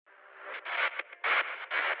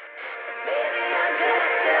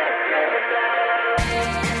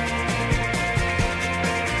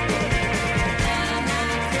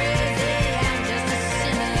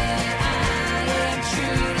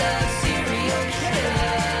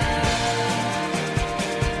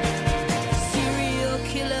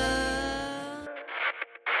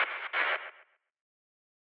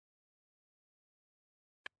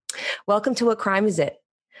Welcome to What Crime Is It?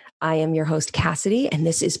 I am your host, Cassidy, and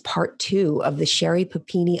this is part 2 of the Sherry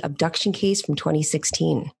Papini abduction case from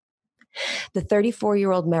 2016. The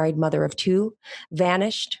 34-year-old married mother of 2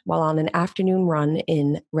 vanished while on an afternoon run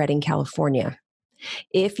in Redding, California.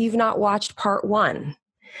 If you've not watched part 1,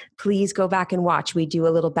 please go back and watch. We do a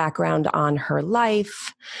little background on her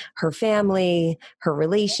life, her family, her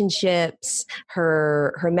relationships,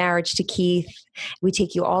 her marriage to Keith. We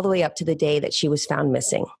take you all the way up to the day that she was found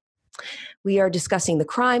missing. We are discussing the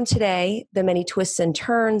crime today, the many twists and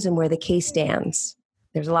turns, and where the case stands.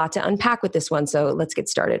 There's a lot to unpack with this one, so let's get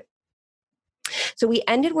started. So we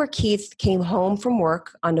ended where Keith came home from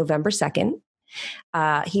work on November 2nd.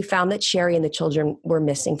 He found that Sherry and the children were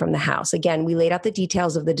missing from the house. Again, we laid out the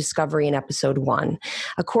details of the discovery in episode 1.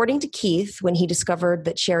 According to Keith, when he discovered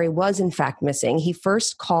that Sherry was in fact missing, he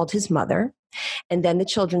first called his mother and then the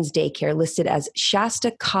children's daycare listed as Shasta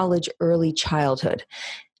College Early Childhood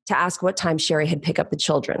to ask what time Sherry had picked up the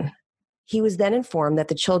children. He was then informed that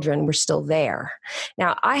the children were still there.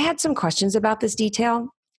 Now, I had some questions about this detail,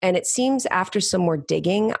 and it seems after some more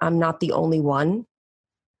digging, I'm not the only one.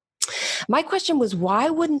 My question was, why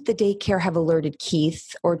wouldn't the daycare have alerted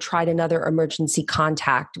Keith or tried another emergency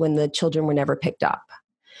contact when the children were never picked up?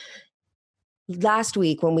 Last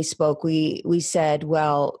week when we spoke, we said,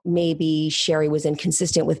 well, maybe Sherry was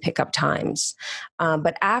inconsistent with pickup times.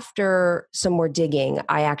 But after some more digging,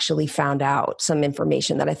 I actually found out some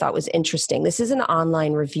information that I thought was interesting. This is an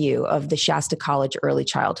online review of the Shasta College Early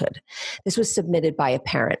Childhood. This was submitted by a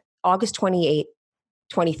parent, August 28,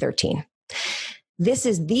 2013. This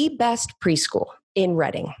is the best preschool in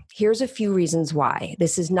Redding. Here's a few reasons why.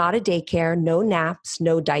 This is not a daycare, no naps,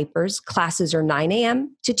 no diapers. Classes are 9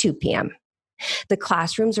 a.m. to 2 p.m. The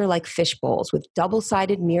classrooms are like fish bowls with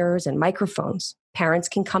double-sided mirrors and microphones. Parents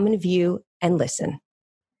can come and view and listen.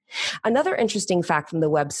 Another interesting fact from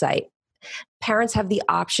the website, parents have the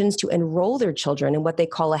options to enroll their children in what they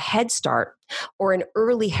call a Head Start or an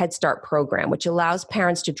early Head Start program, which allows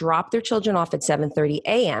parents to drop their children off at 7:30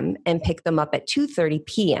 a.m. and pick them up at 2:30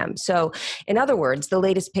 p.m. So in other words, the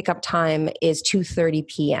latest pickup time is 2:30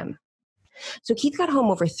 p.m. So Keith got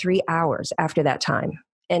home over 3 hours after that time.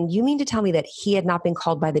 And you mean to tell me that he had not been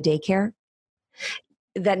called by the daycare?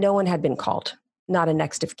 That no one had been called? Not a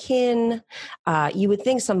next of kin? You would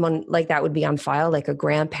think someone like that would be on file, like a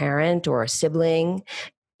grandparent or a sibling.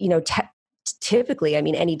 You know, typically, I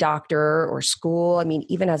mean, any doctor or school, I mean,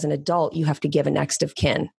 even as an adult, you have to give a next of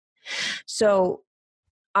kin. So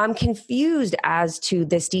I'm confused as to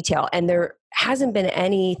this detail. And there hasn't been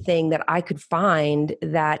anything that I could find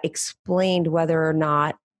that explained whether or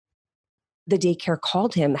not the daycare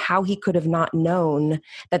called him, how he could have not known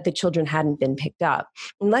that the children hadn't been picked up,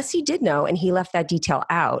 unless he did know and he left that detail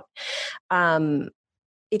out.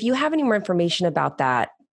 If you have any more information about that,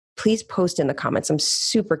 please post in the comments. I'm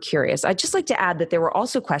super curious. I'd just like to add that there were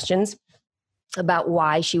also questions about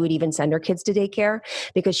why she would even send her kids to daycare,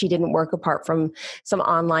 because she didn't work apart from some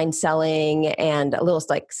online selling and a little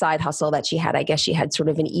like side hustle that she had. I guess she had sort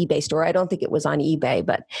of an eBay store. I don't think it was on eBay,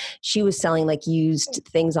 but she was selling like used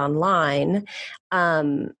things online.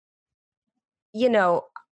 You know,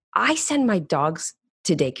 I send my dogs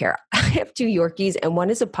to daycare. I have 2 Yorkies and one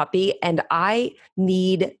is a puppy, and I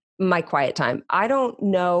need my quiet time. I don't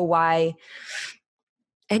know why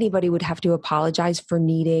anybody would have to apologize for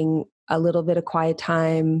needing a little bit of quiet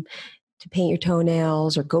time to paint your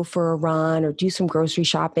toenails or go for a run or do some grocery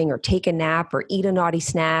shopping or take a nap or eat a naughty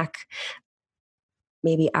snack,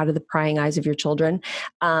 maybe out of the prying eyes of your children.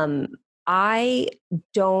 I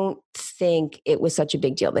don't think it was such a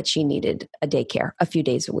big deal that she needed a daycare a few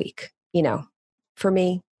days a week. You know, for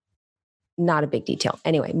me, not a big detail.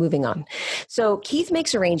 Anyway, moving on. So Keith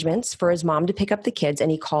makes arrangements for his mom to pick up the kids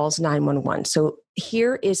and he calls 911. So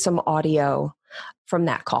here is some audio from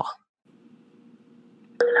that call.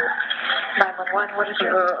 911, what is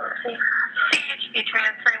your emergency? CHP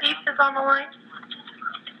transfer. Keith is on the line.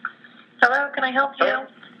 Hello, can I help you?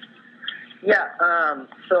 Yeah,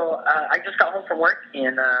 I just got home from work,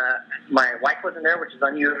 and my wife wasn't there, which is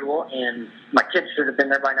unusual, and my kids should have been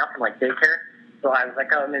there by now from, like, daycare. So I was like,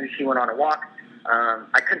 oh, maybe she went on a walk.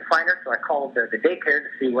 I couldn't find her, so I called the daycare to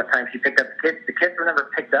see what time she picked up the kids. The kids were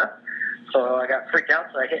never picked up, so I got freaked out,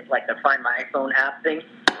 so I hit, like, the Find My iPhone app thing,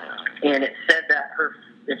 and it said that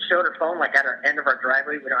it showed her phone, like, at our end of our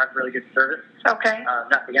driveway. We don't have really good service. Okay.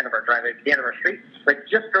 Not the end of our driveway, but the end of our street. But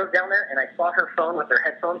just drove down there, and I saw her phone with her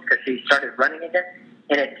headphones because she started running again.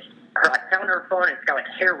 And I found her phone, and it's got, like,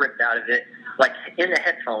 hair ripped out of it, like, in the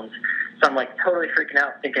headphones. So I'm, like, totally freaking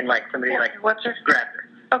out, thinking, like, somebody, like, grabbed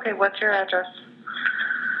her. Okay, what's your address?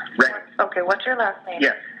 Redding. Okay, what's your last name?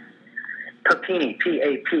 Yes. Papini,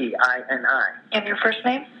 Papini. And your first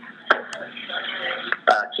name?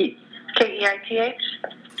 Keith. Keith? Yes.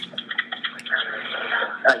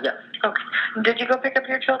 Okay. Did you go pick up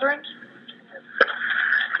your children?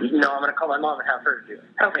 No, I'm going to call my mom and have her do it.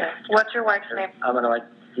 Okay. What's your wife's name? I'm going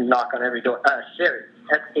to knock on every door. Sherry.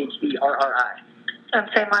 Sherri. And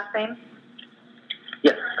same last name?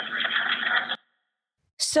 Yes.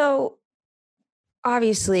 So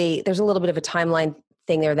obviously there's a little bit of a timeline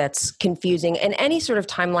thing there that's confusing. And any sort of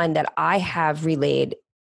timeline that I have relayed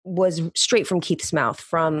was straight from Keith's mouth,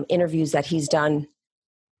 from interviews that he's done.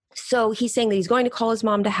 So he's saying that he's going to call his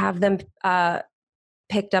mom to have them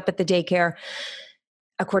picked up at the daycare.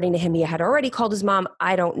 According to him, he had already called his mom.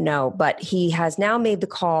 I don't know, but he has now made the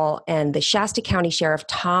call, and the Shasta County Sheriff,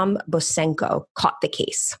 Tom Bosenko, caught the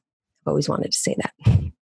case. I've always wanted to say that.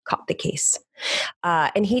 Caught the case.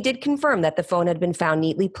 And he did confirm that the phone had been found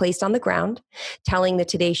neatly placed on the ground, telling the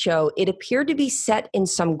Today Show it appeared to be set in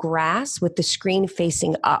some grass with the screen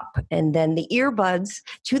facing up. And then the earbuds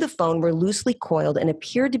to the phone were loosely coiled and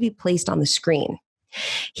appeared to be placed on the screen.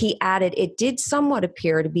 He added, it did somewhat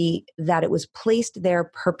appear to be that it was placed there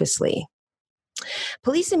purposely.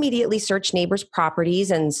 Police immediately searched neighbors' properties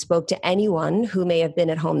and spoke to anyone who may have been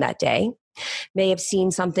at home that day, may have seen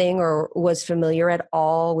something or was familiar at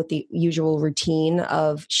all with the usual routine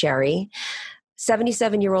of Sherri.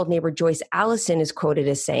 77-year-old neighbor Joyce Allison is quoted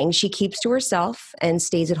as saying, she keeps to herself and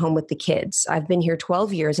stays at home with the kids. I've been here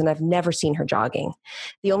 12 years and I've never seen her jogging.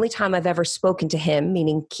 The only time I've ever spoken to him,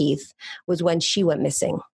 meaning Keith, was when she went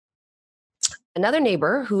missing. Another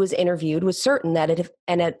neighbor who was interviewed was certain that if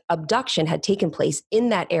an abduction had taken place in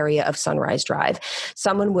that area of Sunrise Drive,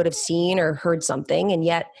 someone would have seen or heard something, and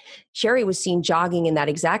yet Sherri was seen jogging in that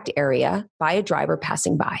exact area by a driver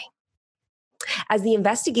passing by. As the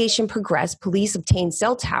investigation progressed, police obtained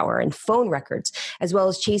cell tower and phone records, as well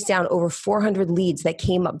as chased down over 400 leads that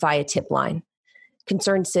came up via tip line.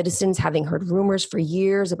 Concerned citizens, having heard rumors for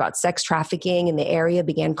years about sex trafficking in the area,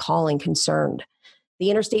 began calling concerned.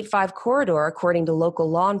 The Interstate 5 corridor, according to local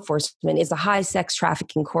law enforcement, is a high sex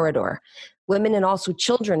trafficking corridor. Women and also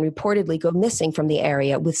children reportedly go missing from the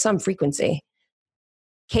area with some frequency.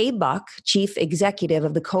 Kay Buck, chief executive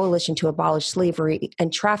of the Coalition to Abolish Slavery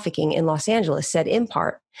and Trafficking in Los Angeles, said in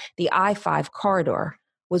part, the I-5 corridor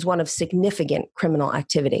was one of significant criminal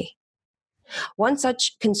activity. One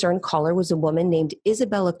such concerned caller was a woman named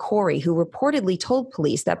Isabella Corey, who reportedly told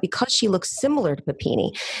police that because she looks similar to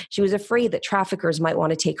Papini, she was afraid that traffickers might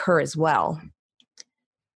want to take her as well.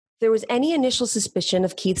 There was any initial suspicion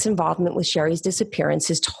of Keith's involvement with Sherri's disappearance,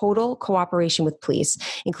 his total cooperation with police,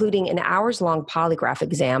 including an hours-long polygraph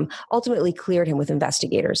exam, ultimately cleared him with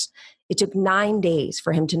investigators. It took 9 days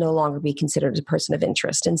for him to no longer be considered a person of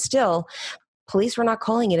interest, and still, police were not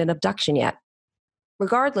calling it an abduction yet.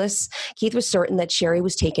 Regardless, Keith was certain that Sherri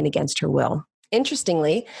was taken against her will.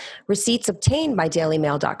 Interestingly, receipts obtained by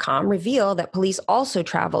DailyMail.com reveal that police also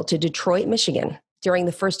traveled to Detroit, Michigan, during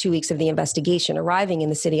the first 2 weeks of the investigation, arriving in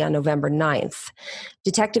the city on November 9th.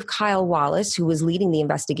 Detective Kyle Wallace, who was leading the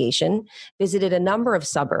investigation, visited a number of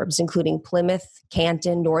suburbs, including Plymouth,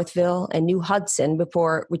 Canton, Northville, and New Hudson,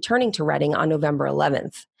 before returning to Reading on November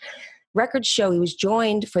 11th. Records show he was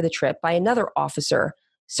joined for the trip by another officer,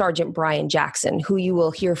 Sergeant Brian Jackson, who you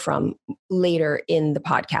will hear from later in the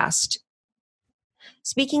podcast.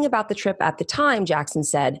 Speaking about the trip at the time, Jackson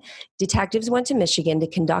said, detectives went to Michigan to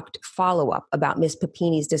conduct follow-up about Miss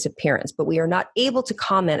Papini's disappearance, but we are not able to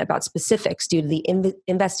comment about specifics due to the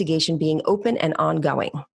investigation being open and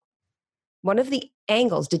ongoing. One of the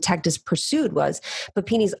angles detectives pursued was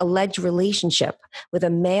Papini's alleged relationship with a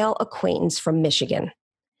male acquaintance from Michigan.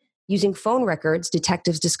 Using phone records,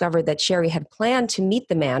 detectives discovered that Sherri had planned to meet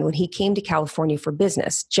the man when he came to California for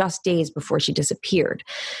business, just days before she disappeared.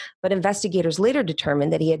 But investigators later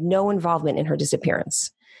determined that he had no involvement in her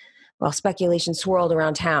disappearance. Well, speculation swirled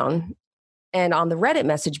around town, and on the Reddit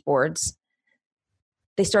message boards,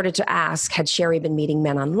 they started to ask, had Sherri been meeting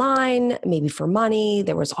men online, maybe for money?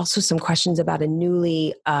 There was also some questions about a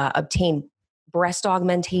newly obtained breast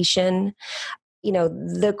augmentation. You know,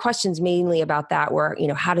 the questions mainly about that were, you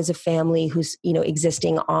know, how does a family who's, you know,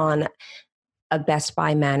 existing on a Best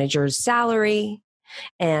Buy manager's salary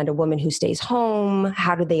and a woman who stays home,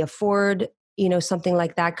 how do they afford, you know, something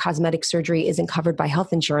like that? Cosmetic surgery isn't covered by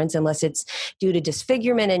health insurance unless it's due to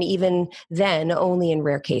disfigurement, and even then, only in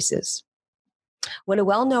rare cases. When a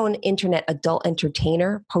well-known internet adult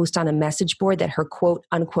entertainer posted on a message board that her quote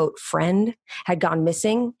unquote friend had gone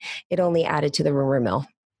missing, it only added to the rumor mill.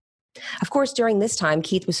 Of course, during this time,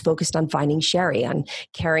 Keith was focused on finding Sherri, on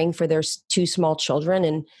caring for their two small children,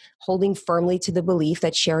 and holding firmly to the belief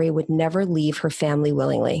that Sherri would never leave her family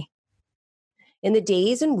willingly. In the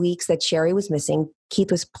days and weeks that Sherry was missing,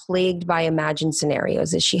 Keith was plagued by imagined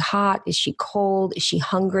scenarios. Is she hot? Is she cold? Is she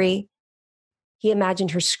hungry? He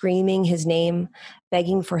imagined her screaming his name,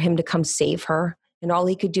 begging for him to come save her. And all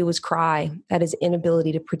he could do was cry at his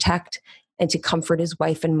inability to protect and to comfort his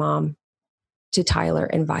wife and mom, to Tyler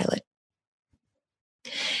and Violet.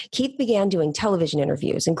 Keith began doing television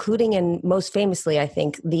interviews, including and most famously, I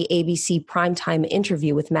think, the ABC primetime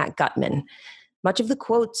interview with Matt Gutman. Much of the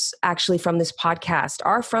quotes actually from this podcast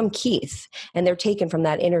are from Keith, and they're taken from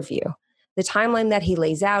that interview. The timeline that he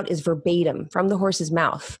lays out is verbatim from the horse's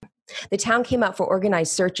mouth. The town came out for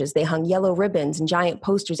organized searches. They hung yellow ribbons and giant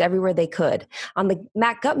posters everywhere they could. On the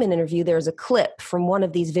Matt Gutman interview, there is a clip from one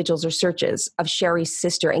of these vigils or searches of Sherry's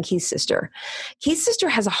sister and Keith's sister. Keith's sister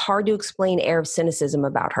has a hard-to-explain air of cynicism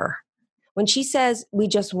about her. When she says, "We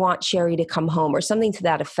just want Sherry to come home," or something to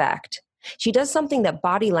that effect, she does something that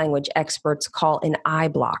body language experts call an eye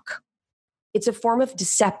block. It's a form of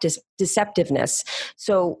deceptiveness.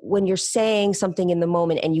 So when you're saying something in the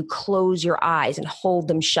moment and you close your eyes and hold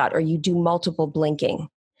them shut, or you do multiple blinking.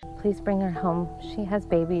 Please bring her home. She has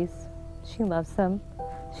babies. She loves them.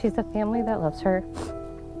 She's a family that loves her.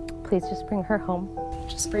 Please just bring her home.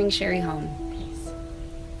 Just bring Sherry home, please.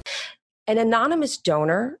 An anonymous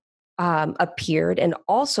donor appeared and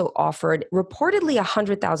also offered reportedly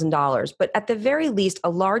 $100,000, but at the very least, a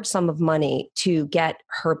large sum of money to get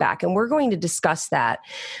her back. And we're going to discuss that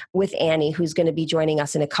with Annie, who's going to be joining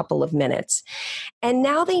us in a couple of minutes. And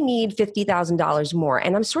now they need $50,000 more.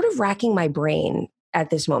 And I'm sort of racking my brain at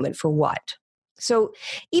this moment for what? So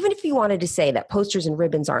even if you wanted to say that posters and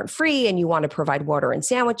ribbons aren't free and you want to provide water and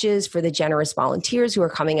sandwiches for the generous volunteers who are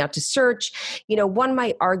coming out to search, one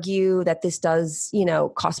might argue that this does,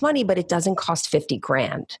 cost money, but it doesn't cost 50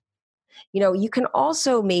 grand. You can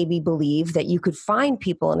also maybe believe that you could find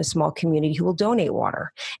people in a small community who will donate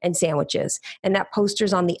water and sandwiches, and that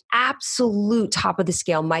posters on the absolute top of the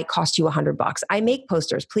scale might cost you $100. I make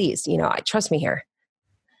posters, please, trust me here.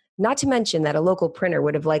 Not to mention that a local printer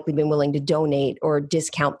would have likely been willing to donate or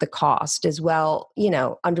discount the cost as well.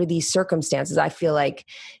 Under these circumstances, I feel like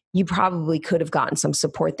you probably could have gotten some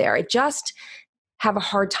support there. I just have a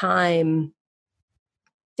hard time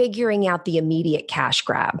figuring out the immediate cash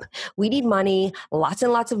grab. We need money, lots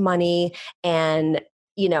and lots of money. And,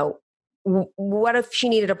 what if she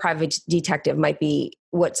needed a private detective might be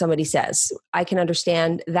what somebody says. I can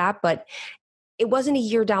understand that, but it wasn't a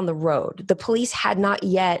year down the road. The police had not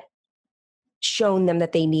yet shown them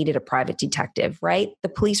that they needed a private detective, right? The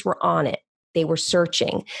police were on it. They were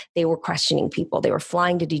searching. They were questioning people. They were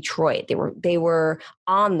flying to Detroit. They were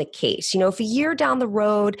on the case. If a year down the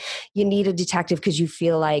road you need a detective because you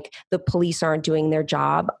feel like the police aren't doing their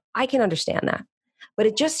job, I can understand that. But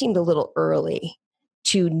it just seemed a little early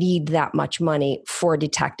to need that much money for a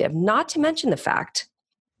detective, not to mention the fact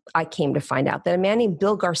I came to find out that a man named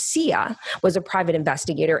Bill Garcia was a private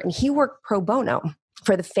investigator, and he worked pro bono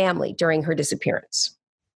for the family during her disappearance.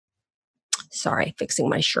 Sorry, fixing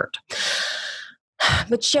my shirt.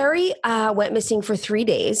 But Sherry went missing for 3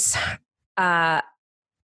 days,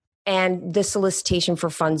 and the solicitation for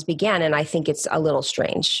funds began, and I think it's a little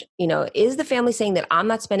strange. Is the family saying that I'm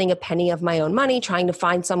not spending a penny of my own money trying to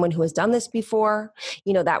find someone who has done this before?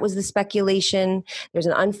 That was the speculation. There's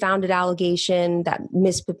an unfounded allegation that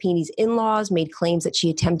Miss Papini's in-laws made claims that she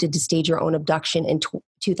attempted to stage her own abduction in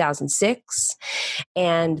 2006.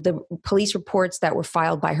 And the police reports that were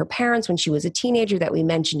filed by her parents when she was a teenager that we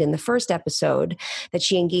mentioned in the first episode, that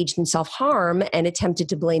she engaged in self-harm and attempted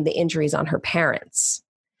to blame the injuries on her parents.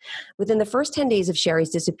 Within the first 10 days of Sherry's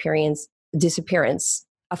disappearance,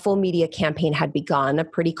 a full media campaign had begun. A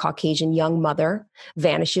pretty Caucasian young mother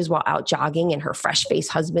vanishes while out jogging, and her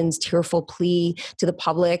fresh-faced husband's tearful plea to the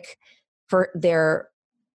public for their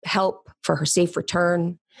help, for her safe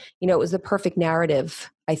return. It was the perfect narrative,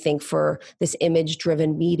 I think, for this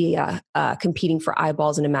image-driven media competing for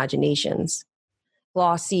eyeballs and imaginations.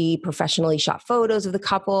 Glossy, professionally shot photos of the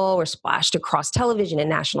couple were splashed across television and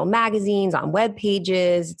national magazines, on web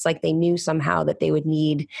pages. It's like they knew somehow that they would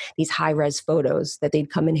need these high-res photos, that they'd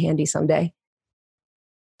come in handy someday.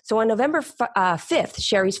 So on November 5th,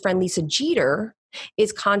 Sherry's friend Lisa Jeter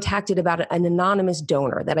is contacted about an anonymous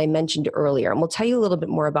donor that I mentioned earlier. And we'll tell you a little bit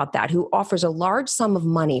more about that, who offers a large sum of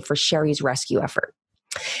money for Sherry's rescue effort.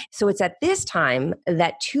 So it's at this time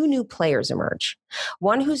that two new players emerge,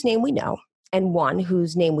 one whose name we know and one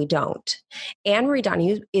whose name we don't. Anne Marie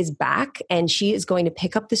Donahue is back, and she is going to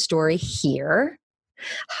pick up the story here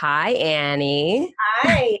Hi, Annie.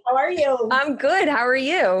 Hi, how are you? I'm good. How are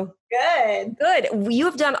you? Good. Good. You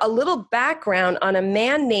have done a little background on a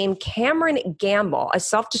man named Cameron Gamble, a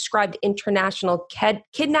self-described international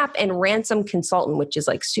kidnap and ransom consultant, which is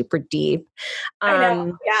like super deep. I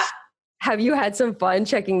know. Yeah. Have you had some fun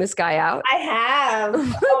checking this guy out? I have.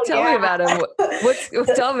 Tell me about him.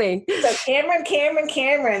 Tell me. So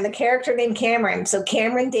Cameron, the character named Cameron. So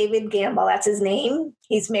Cameron David Gamble, that's his name.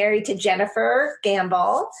 He's married to Jennifer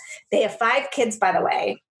Gamble. They have 5 kids, by the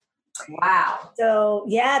way. Wow. So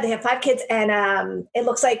yeah, they have 5 kids, and it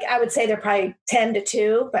looks like I would say they're probably 10 to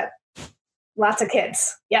 2, but lots of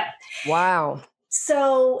kids. Yep. Wow.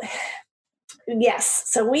 So yes,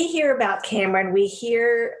 so we hear about Cameron. We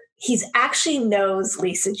hear he's actually knows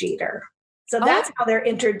Lisa Jeter. So that's how they're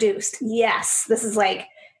introduced. Yes, this is like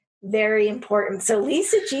very important. So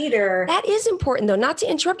Lisa Jeter. That is important though, not to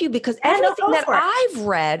interrupt you, because everything that I've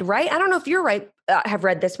read, right? I don't know if you're right, have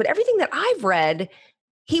read this, but everything that I've read,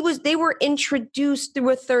 they were introduced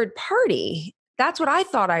through a third party. That's what I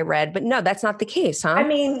thought I read, but no, that's not the case, huh? I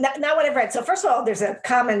mean, not what I've read. So first of all, there's a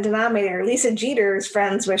common denominator. Lisa Jeter is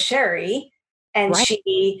friends with Sherry. And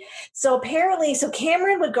right. So apparently,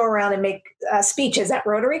 Cameron would go around and make speeches at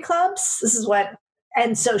Rotary clubs.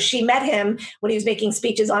 And so she met him when he was making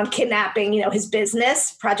speeches on kidnapping, his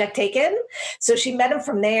business, Project Taken. So she met him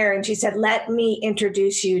from there, and she said, let me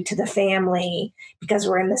introduce you to the family because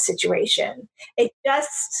we're in this situation. It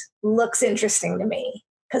just looks interesting to me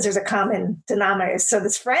because there's a common denominator. So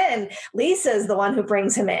this friend, Lisa, is the one who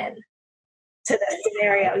brings him in to the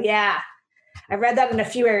scenario. Yeah. I read that in a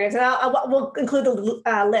few areas, and we'll include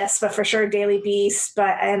the list, but for sure Daily Beast,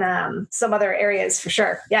 and some other areas for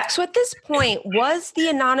sure. Yeah. So at this point, was the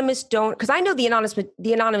anonymous donor? Because I know the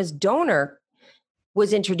anonymous donor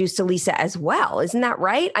was introduced to Lisa as well. Isn't that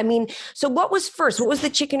right? I mean, so what was first? What was the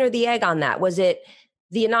chicken or the egg on that? Was it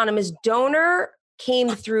the anonymous donor came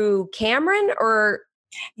through Cameron, or?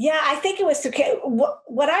 Yeah, I think it was through.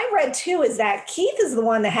 What I read too is that Keith is the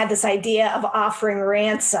one that had this idea of offering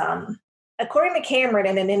ransom. According to Cameron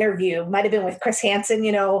in an interview, might have been with Chris Hansen,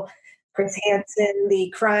 Chris Hansen, the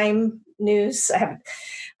crime news.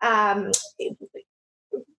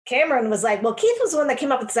 Cameron was like, well, Keith was the one that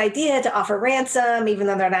came up with this idea to offer ransom, even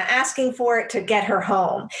though they're not asking for it, to get her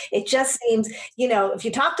home. It just seems, if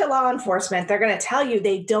you talk to law enforcement, they're going to tell you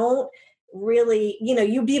they don't really,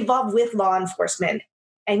 you be involved with law enforcement,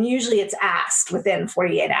 and usually it's asked within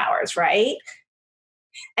 48 hours, right?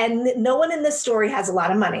 And no one in this story has a lot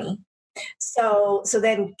of money. So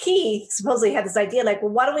then Keith supposedly had this idea, like,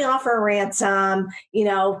 well, why don't we offer a ransom,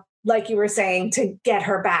 like you were saying, to get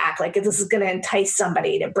her back? Like, this is going to entice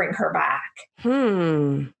somebody to bring her back.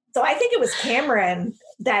 So I think it was Cameron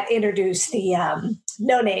that introduced the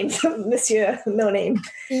No Name, Monsieur No Name.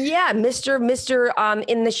 Yeah, Mr.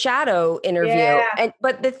 In the Shadow interview. Yeah.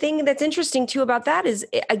 But the thing that's interesting too about that is,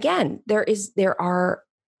 again, there's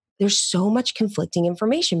so much conflicting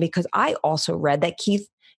information, because I also read that Keith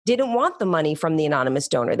didn't want the money from the anonymous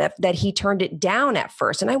donor, that he turned it down at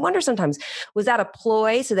first. And I wonder sometimes, was that a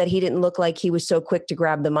ploy so that he didn't look like he was so quick to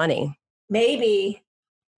grab the money? Maybe.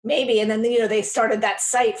 And then, they started that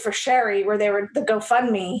site for Sherry where they were the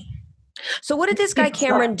GoFundMe. So what did this guy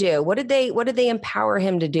Cameron do? What did they empower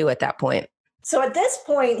him to do at that point? So at this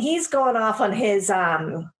point, he's going off on his,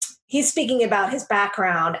 he's speaking about his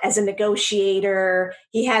background as a negotiator.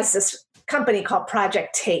 He has this company called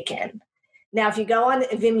Project Taken. Now, if you go on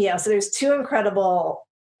Vimeo, so there's 2 incredible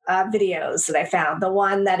videos that I found. The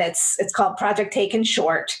one that it's called Project Taken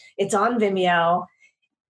Short. It's on Vimeo.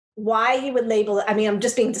 Why he would label it, I mean, I'm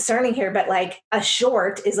just being discerning here, but like a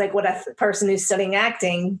short is like what a person who's studying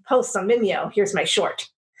acting posts on Vimeo. Here's my short.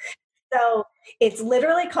 So it's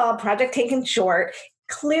literally called Project Taken Short.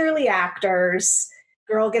 Clearly actors.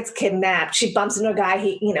 Girl gets kidnapped. She bumps into a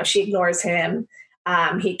guy. She ignores him.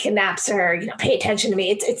 He kidnaps her, pay attention to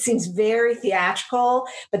me. It seems very theatrical,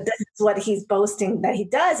 but this is what he's boasting that he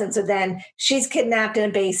does. And so then she's kidnapped in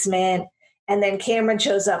a basement, and then Cameron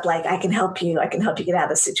shows up like, I can help you get out of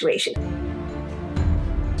the situation.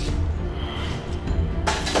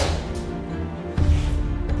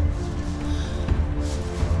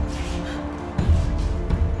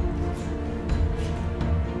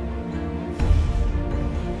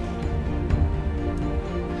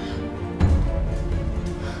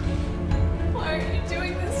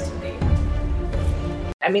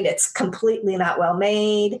 I mean, it's completely not well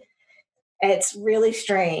made. It's really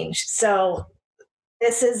strange. So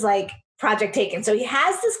this is like Project Taken. So he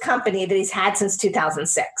has this company that he's had since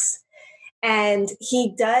 2006. And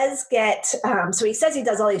he does get, so he says he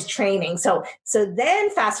does all these training. So then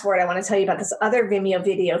fast forward, I want to tell you about this other Vimeo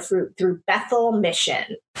video through Bethel Mission.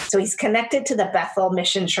 So he's connected to the Bethel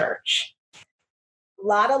Mission Church. A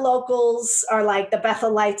lot of locals are like, the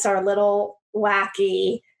Bethelites are a little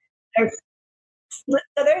wacky.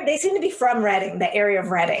 They seem to be from Reading, the area of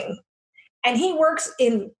Reading. And he works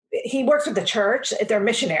with the church. They're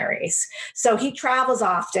missionaries. So he travels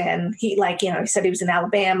often. He said he was in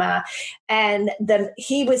Alabama. And then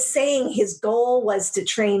he was saying his goal was to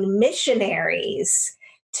train missionaries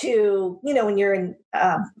to, when you're in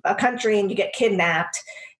a country and you get kidnapped,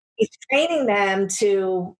 he's training them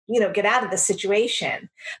to, get out of the situation.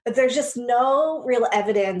 But there's just no real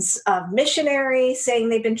evidence of missionaries saying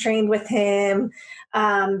they've been trained with him.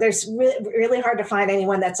 There's really hard to find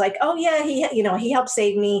anyone that's like, oh yeah, he helped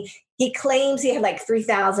save me. He claims he had like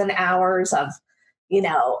 3,000 hours of,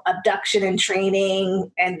 abduction and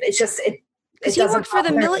training. And it's just, because he worked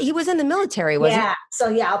for he was in the military, wasn't he? Yeah.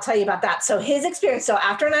 So I'll tell you about that. So his experience. So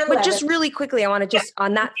after 9/11. But just really quickly, I want to just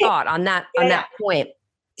on that thought, on that point.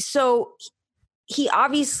 So he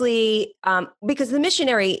obviously, because the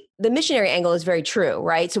missionary angle is very true,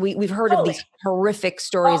 right? So we've heard of these horrific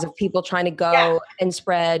stories of people trying to go and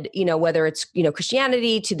spread, whether it's,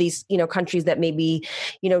 Christianity to these, countries that maybe,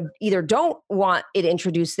 either don't want it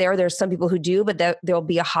introduced there. There's some people who do, but there'll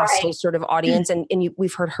be a hostile sort of audience. And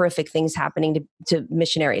we've heard horrific things happening to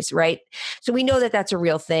missionaries, right? So we know that that's a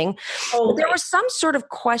real thing. But there was some sort of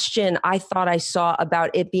question I thought I saw about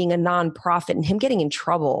it being a nonprofit and him getting in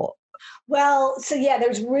trouble. Well, so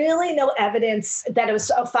there's really no evidence that it was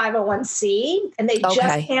a 501c, and they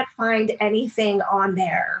just can't find anything on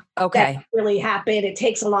there that really happened. It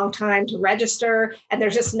takes a long time to register, and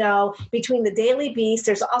there's just between the Daily Beast,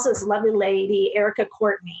 there's also this lovely lady, Erica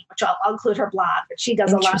Courtney, which I'll include her blog, but she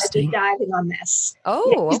does a lot of deep diving on this.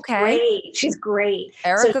 Oh, She's great.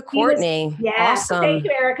 Erica Courtney. Awesome. Thank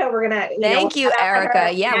you, Erica. We're going to, thank you,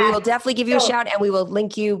 Erica. Yeah, we will definitely give you a shout, and we will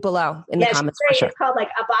link you below in the comments. For sure. It's called like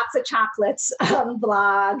A Box of Chocolates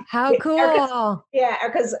blog. How cool.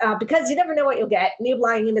 Because you never know what you'll get. New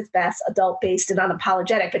Lying in its best, adult-based and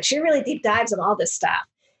unapologetic. But she really deep dives on all this stuff.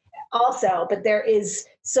 Also, but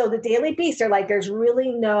the Daily Beast are like, there's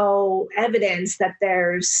really no evidence that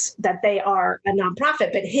they are a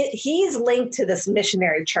nonprofit, but he's linked to this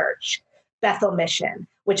missionary church, Bethel Mission,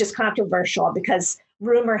 which is controversial because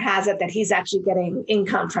rumor has it that he's actually getting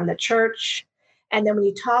income from the church. And then when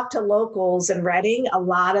you talk to locals in Reading, a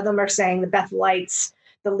lot of them are saying the Bethelites,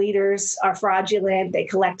 the leaders are fraudulent. They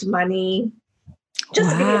collect money.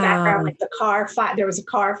 Just to give you a background, like there was a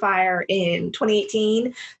car fire in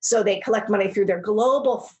 2018. So they collect money through their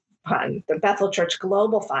global fund, the Bethel Church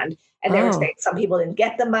Global Fund. And they were saying some people didn't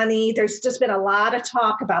get the money. There's just been a lot of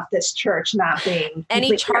talk about this church not being.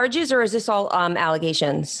 Any charges, or is this all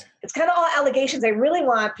allegations? It's kind of all allegations.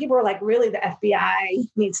 People are like, really, the FBI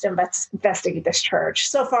needs to investigate this church.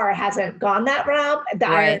 So far, it hasn't gone that route.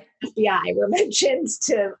 The FBI were mentioned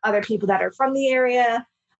to other people that are from the area.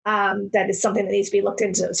 That is something that needs to be looked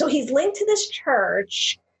into. So he's linked to this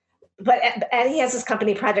church, and he has this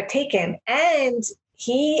company, Project Taken, and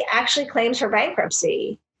he actually claims for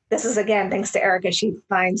bankruptcy. This is, again, thanks to Erica, she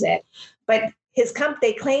finds it. But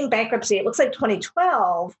they claim bankruptcy, it looks like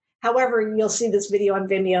 2012. However, you'll see this video on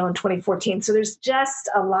Vimeo in 2014. So there's just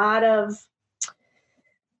a lot of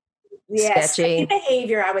sketchy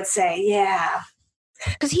behavior, I would say. Yeah.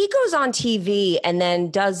 Because he goes on TV and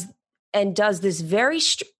then does this very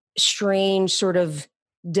strange sort of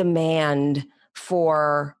demand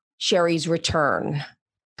for Sherry's return.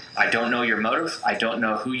 I don't know your motive. I don't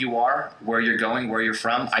know who you are, where you're going, where you're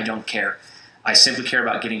from. I don't care. I simply care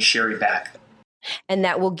about getting Sherry back. And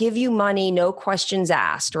that will give you money, no questions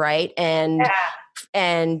asked, right? And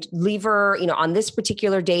leave her, on this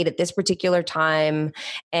particular date at this particular time.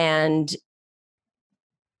 And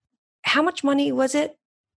how much money was it?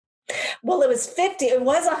 Well, it was 50. It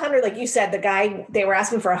was 100, like you said. They were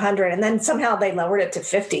asking for 100, and then somehow they lowered it to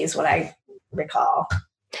 50 is what I recall.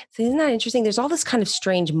 So isn't that interesting? There's all this kind of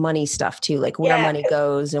strange money stuff too, like where money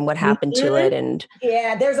goes and what happened to it. And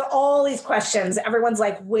there's all these questions. Everyone's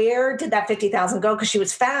like, where did that 50,000 go? Because she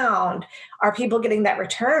was found. Are people getting that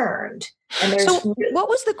returned? And so what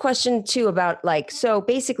was the question too about so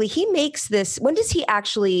basically he makes this, when does he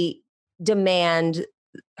actually demand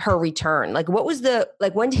her return? What was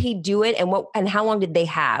when did he do it, and how long did they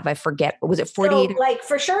have? I forget. Was it 48? So,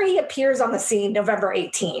 for sure he appears on the scene November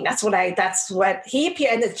 18. That's what he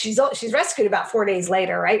appeared, and she's rescued about 4 days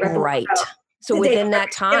later, right? Right. So within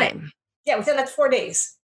that time. Yeah, within that 4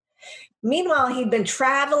 days. Meanwhile, he'd been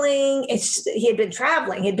traveling. He'd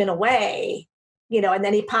been away. and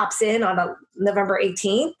then he pops in on November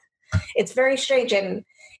 18th. It's very strange. And,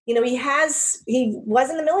 he was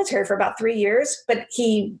in the military for about 3 years, but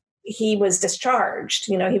he was discharged.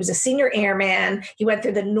 He was a senior airman. He went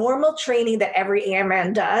through the normal training that every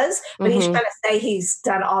airman does, but he's trying to say he's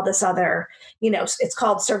done all this other, it's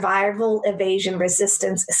called survival, evasion,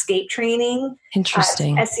 resistance, escape training.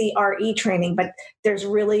 Interesting. SERE training, but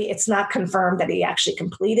it's not confirmed that he actually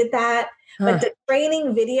completed that. But the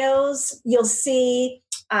training videos you'll see,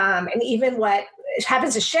 and even what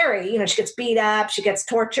happens to Sherry, she gets beat up, she gets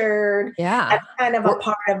tortured. Yeah. That's kind of a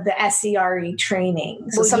part of the SERE training.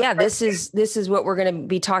 This is what we're going to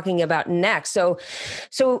be talking about next. So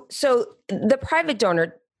the private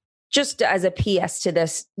donor, just as a PS to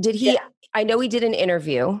this, I know he did an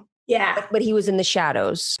interview. Yeah. But he was in the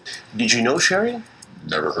shadows. Did you know Sherry?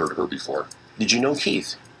 Never heard of her before. Did you know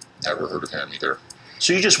Keith? Never heard of him either.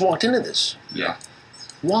 So you just walked into this? Yeah.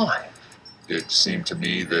 Why? It seemed to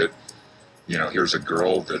me that, here's a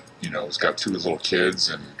girl that, has got 2 little kids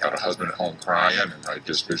and got a husband at home crying, and I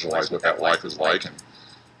just visualized what that life was like and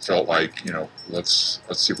felt like, let's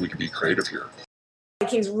see if we can be creative here.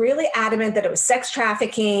 He's really adamant that it was sex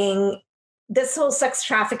trafficking, this whole sex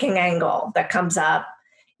trafficking angle that comes up.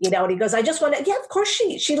 And he goes, I just want to, of course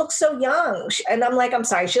she looks so young. And I'm like, I'm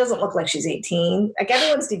sorry, she doesn't look like she's 18. Like,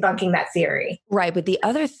 everyone's debunking that theory. Right. But the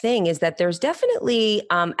other thing is that there's definitely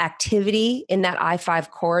activity in that I-5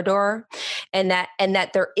 corridor, and that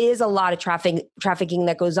there is a lot of trafficking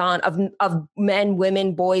that goes on of men,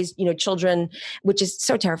 women, boys, children, which is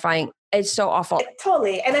so terrifying. It's so awful.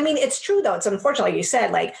 Totally. And I mean, it's true though. It's unfortunate, like you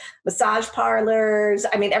said, like massage parlors.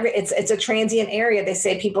 I mean, it's a transient area. They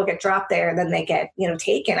say people get dropped there and then they get,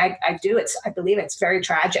 taken. I believe it's very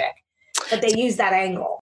tragic, but they use that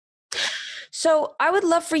angle. So I would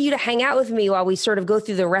love for you to hang out with me while we sort of go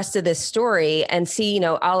through the rest of this story and see,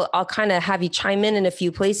 I'll kind of have you chime in a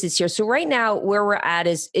few places here. So right now where we're at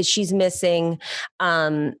is she's missing.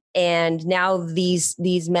 And now these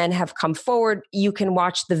men have come forward. You can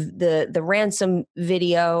watch the ransom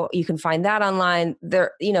video. You can find that online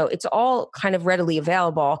there. It's all kind of readily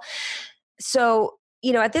available. So,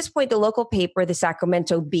 at this point, the local paper, the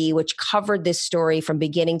Sacramento Bee, which covered this story from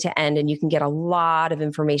beginning to end, and you can get a lot of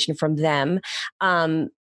information from them.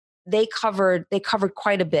 They covered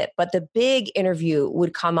quite a bit, but the big interview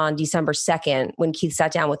would come on December 2nd when Keith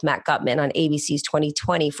sat down with Matt Gutman on ABC's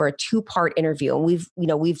 2020 for a 2-part interview.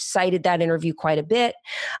 And we've cited that interview quite a bit.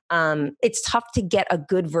 It's tough to get a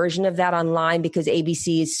good version of that online because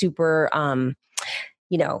ABC is super,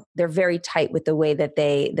 they're very tight with the way that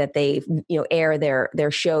they air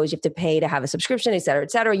their shows. You have to pay to have a subscription, et cetera,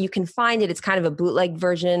 et cetera. You can find it. It's kind of a bootleg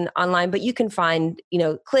version online, but you can find,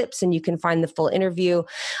 clips and you can find the full interview.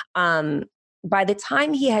 By the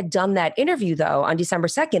time he had done that interview though, on December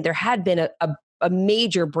 2nd, there had been a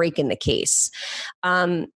major break in the case.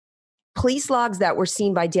 Police logs that were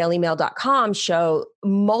seen by dailymail.com show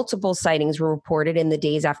multiple sightings were reported in the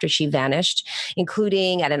days after she vanished,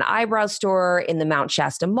 including at an eyebrow store in the Mount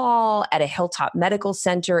Shasta Mall, at a Hilltop Medical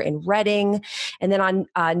Center in Redding. And then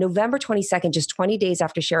on November 22nd, just 20 days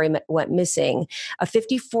after Sherry went missing, a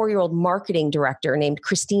 54-year-old marketing director named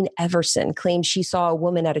Christine Everson claimed she saw a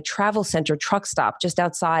woman at a travel center truck stop just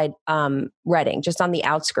outside Redding, just on the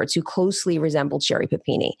outskirts, who closely resembled Sherry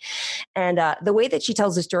Papini. And the way that she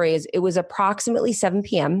tells the story is it was approximately 7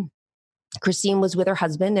 p.m. Christine was with her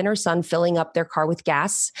husband and her son filling up their car with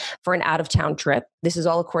gas for an out-of-town trip. This is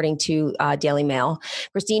all according to Daily Mail.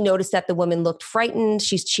 Christine noticed that the woman looked frightened.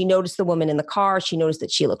 She noticed the woman in the car. She noticed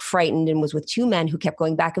that she looked frightened and was with 2 men who kept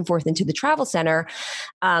going back and forth into the travel center.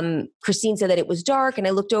 Christine said that it was dark, and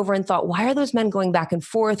I looked over and thought, why are those men going back and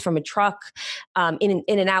forth from a truck in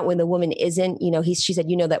and out when the woman isn't? She said,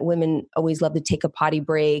 that women always love to take a potty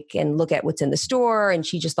break and look at what's in the store, and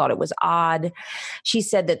she just thought it was odd. She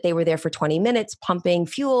said that they were there for 20 minutes pumping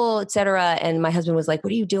fuel, et cetera. And my husband was like,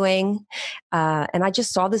 what are you doing? And I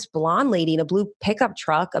just saw this blonde lady in a blue pickup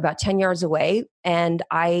truck about 10 yards away. And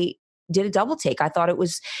I did a double take. I thought it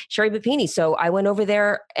was Sherry Papini. So I went over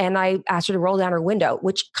there and I asked her to roll down her window,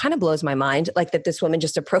 which kind of blows my mind. Like that this woman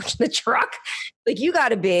just approached the truck. Like, you got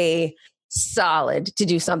to be solid to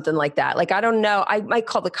do something like that. Like, I don't know. I might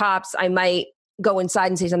call the cops. I might go inside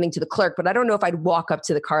and say something to the clerk, but I don't know if I'd walk up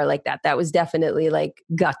to the car like that. That was definitely like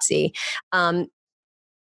gutsy.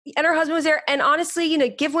 And her husband was there. And honestly,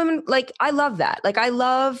 give women, like, I love that. Like, I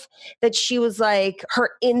love that she was like, her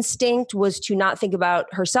instinct was to not think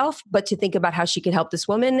about herself, but to think about how she could help this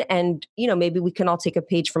woman. And, maybe we can all take a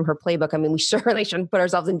page from her playbook. I mean, we certainly shouldn't put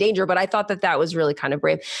ourselves in danger, but I thought that was really kind of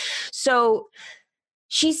brave. So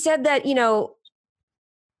she said that,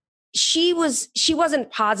 she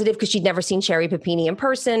wasn't positive because she'd never seen Sherry Papini in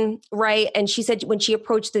person, right? And she said when she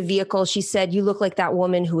approached the vehicle, she said, "You look like that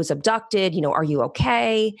woman who was abducted. Are you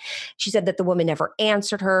okay?" She said that the woman never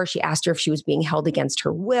answered her. She asked her if she was being held against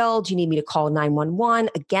her will. "Do you need me to call 911?"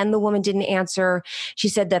 Again, the woman didn't answer. She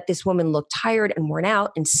said that this woman looked tired and worn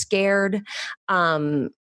out and scared.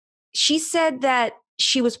 She said that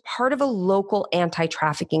she was part of a local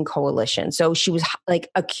anti-trafficking coalition. So she was like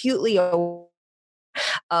acutely aware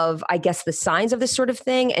of, I guess, the signs of this sort of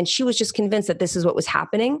thing. And she was just convinced that this is what was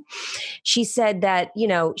happening. She said that,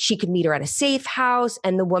 she could meet her at a safe house.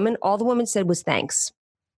 And all the woman said was thanks.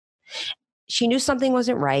 She knew something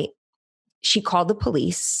wasn't right. She called the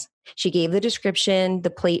police. She gave the description, the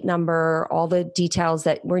plate number, all the details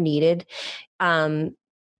that were needed.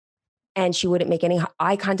 And she wouldn't make any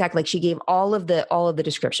eye contact. Like she gave all of the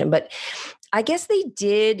description, but I guess they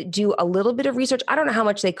did do a little bit of research. I don't know how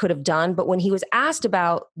much they could have done, but when he was asked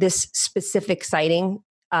about this specific sighting,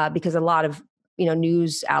 because a lot of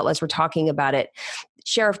news outlets were talking about it,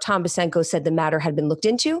 Sheriff Tom Bosenko said the matter had been looked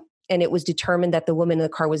into, and it was determined that the woman in the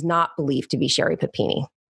car was not believed to be Sherry Papini.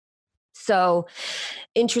 So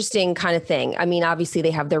interesting kind of thing. I mean, obviously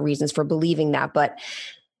they have their reasons for believing that, but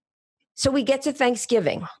so we get to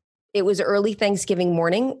Thanksgiving. It was early Thanksgiving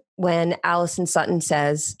morning when Allison Sutton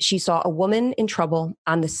says she saw a woman in trouble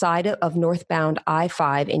on the side of northbound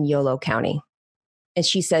I-5 in Yolo County. And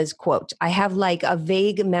she says, quote, "I have like a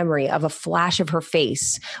vague memory of a flash of her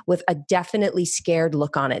face with a definitely scared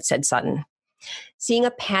look on it," said Sutton. Seeing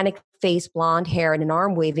a panicked face, blonde hair, and an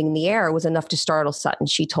arm waving in the air was enough to startle Sutton,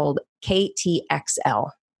 she told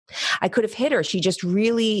KTXL. "I could have hit her. She just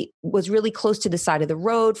was really close to the side of the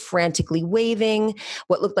road, frantically waving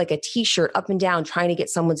what looked like a t-shirt up and down, trying to get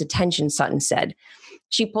someone's attention," Sutton said.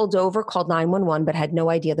 She pulled over, called 911, but had no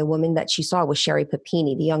idea the woman that she saw was Sherry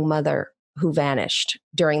Papini, the young mother who vanished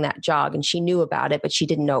during that jog. And she knew about it, but she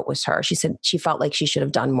didn't know it was her. She said she felt like she should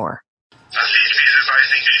have done more. These pieces, I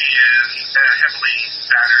think she is heavily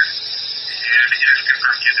battered and is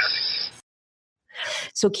confirmed kidnapping.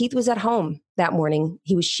 So Keith was at home that morning.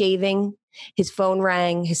 He was shaving. His phone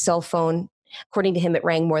rang, his cell phone. According to him, it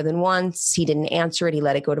rang more than once. He didn't answer it. He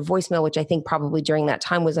let it go to voicemail, which I think probably during that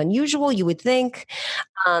time was unusual, you would think.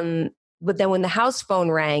 But then when the house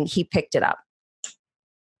phone rang, he picked it up.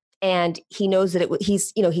 And he knows that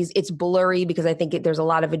it's blurry because I think there's a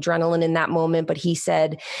lot of adrenaline in that moment. But he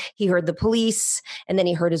said he heard the police and then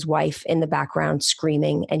he heard his wife in the background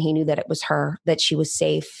screaming, and he knew that it was her, that she was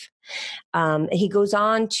safe. He goes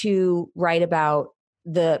on to write about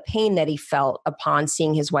the pain that he felt upon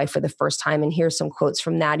seeing his wife for the first time. And here's some quotes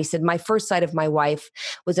from that. He said, "My first sight of my wife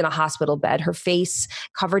was in a hospital bed, her face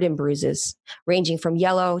covered in bruises, ranging from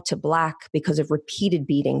yellow to black because of repeated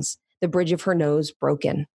beatings, the bridge of her nose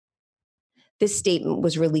broken." This statement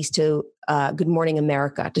was released to Good Morning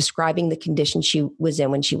America, describing the condition she was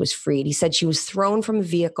in when she was freed. He said she was thrown from a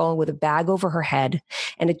vehicle with a bag over her head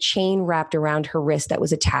and a chain wrapped around her waist that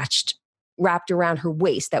was attached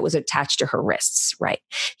to her wrists. Right.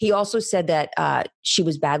 He also said that she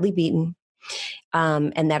was badly beaten,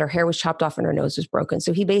 and that her hair was chopped off and her nose was broken.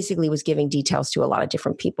 So he basically was giving details to a lot of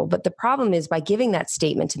different people. But the problem is, by giving that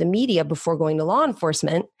statement to the media before going to law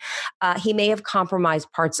enforcement, he may have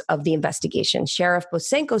compromised parts of the investigation. Sheriff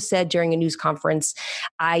Bosenko said during a news conference,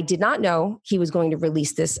 "I did not know he was going to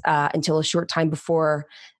release this until a short time before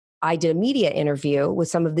I did a media interview. With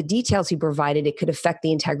some of the details he provided, it could affect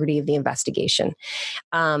the integrity of the investigation."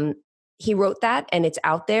 He wrote that, and it's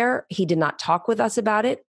out there. He did not talk with us about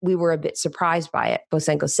it. We were a bit surprised by it,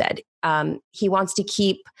 Bosenko said. He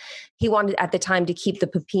wanted at the time to keep the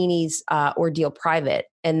Papini's ordeal private,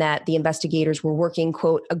 and that the investigators were working,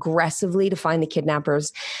 quote, aggressively to find the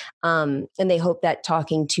kidnappers. And they hoped that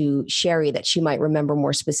talking to Sherry, that she might remember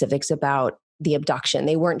more specifics about the abduction.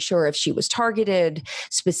 They weren't sure if she was targeted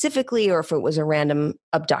specifically or if it was a random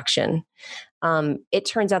abduction. It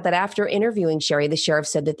turns out that after interviewing Sherry, the sheriff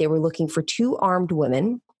said that they were looking for two armed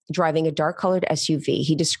women driving a dark-colored SUV.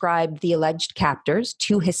 He described the alleged captors,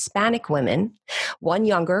 two Hispanic women, one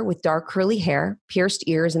younger with dark curly hair, pierced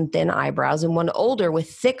ears and thin eyebrows, and one older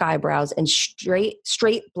with thick eyebrows and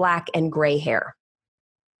straight black and gray hair.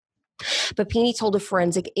 Papini told a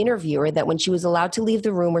forensic interviewer that when she was allowed to leave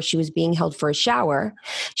the room where she was being held for a shower,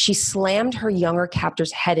 she slammed her younger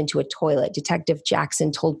captor's head into a toilet. Detective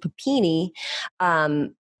Jackson told Papini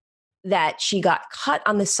that she got cut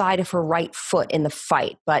on the side of her right foot in the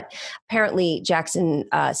fight. But apparently Jackson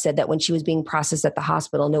said that when she was being processed at the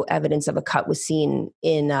hospital, no evidence of a cut was seen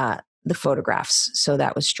in the photographs. So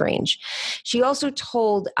that was strange. She also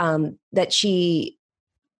told that she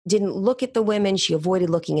didn't look at the women. She avoided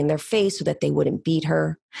looking in their face so that they wouldn't beat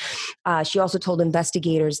her. She also told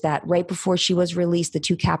investigators that right before she was released, the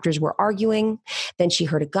two captors were arguing. Then she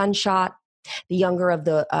heard a gunshot. The younger of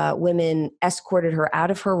the women escorted her out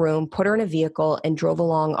of her room, put her in a vehicle, and drove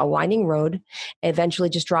along a winding road, eventually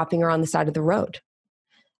just dropping her on the side of the road.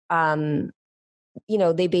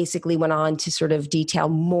 They basically went on to sort of detail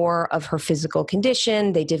more of her physical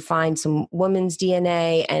condition. They did find some woman's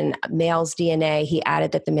DNA and male's DNA. He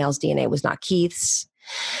added that the male's DNA was not Keith's.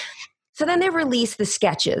 So then they released the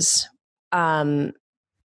sketches. It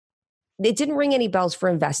didn't ring any bells for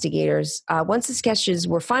investigators. Once the sketches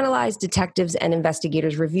were finalized, detectives and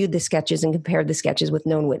investigators reviewed the sketches and compared the sketches with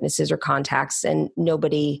known witnesses or contacts, and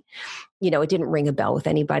nobody, it didn't ring a bell with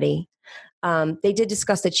anybody. They did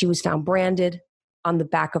discuss that she was found branded on the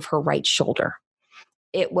back of her right shoulder.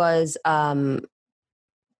 It was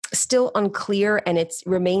still unclear, and it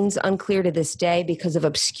remains unclear to this day because of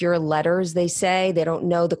obscure letters, they say. They don't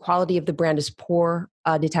know. The quality of the brand is poor,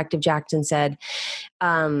 Detective Jackson said.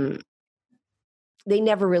 They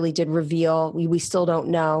never really did reveal. We still don't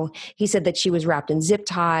know. He said that she was wrapped in zip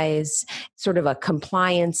ties, sort of a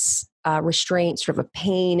compliance restraint, sort of a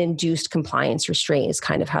pain-induced compliance restraint is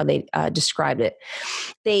kind of how they described it.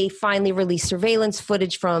 They finally released surveillance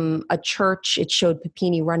footage from a church. It showed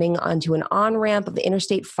Papini running onto an on-ramp of the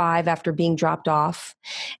Interstate 5 after being dropped off.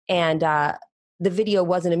 And the video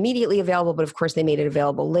wasn't immediately available, but of course they made it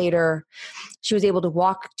available later. She was able to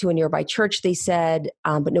walk to a nearby church, they said,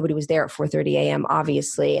 but nobody was there at 4:30 a.m.,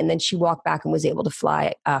 obviously. And then she walked back and was able to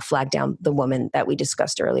flag down the woman that we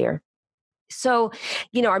discussed earlier. So,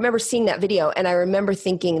 I remember seeing that video and I remember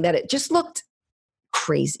thinking that it just looked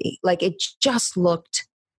crazy. Like it just looked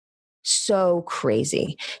so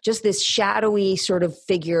crazy. Just this shadowy sort of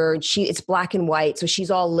figure. It's black and white. So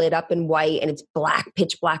she's all lit up in white and it's black,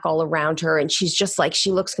 pitch black all around her. And she's just like,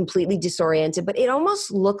 she looks completely disoriented, but it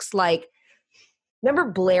almost looks like,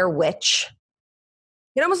 remember Blair Witch?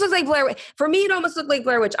 It almost looks like Blair Witch. For me, it almost looked like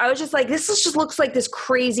Blair Witch. I was just like, just looks like this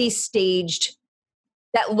crazy staged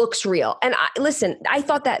that looks real. And I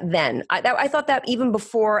thought that then. I thought that even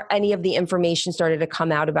before any of the information started to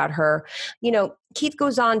come out about her. Keith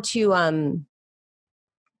goes on to,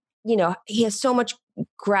 he has so much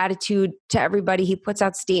gratitude to everybody. He puts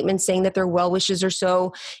out statements saying that their well wishes are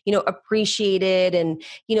so, appreciated. And,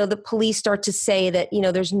 the police start to say that,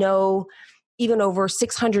 there's no, even over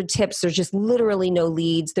 600 tips, there's just literally no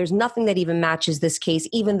leads. There's nothing that even matches this case,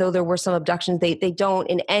 even though there were some abductions. They don't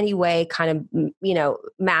in any way kind of,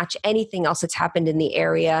 match anything else that's happened in the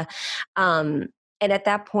area. And at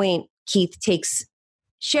that point, Keith takes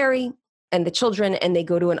Sherry and the children and they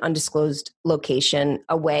go to an undisclosed location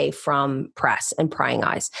away from press and prying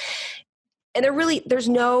eyes. And there are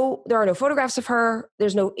no photographs of her.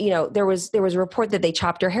 There's no, there was a report that they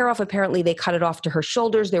chopped her hair off. Apparently they cut it off to her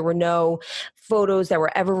shoulders. There were no photos that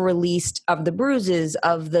were ever released of the bruises,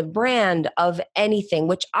 of the brand, of anything,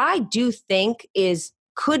 which I do think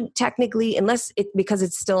could technically, because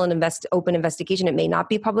it's still an open investigation, it may not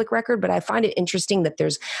be public record, but I find it interesting that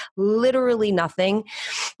there's literally nothing.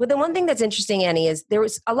 But the one thing that's interesting, Annie, is there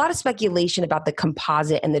was a lot of speculation about the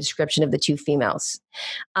composite and the description of the two females.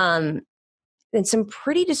 And some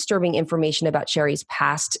pretty disturbing information about Sherry's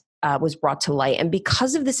past was brought to light. And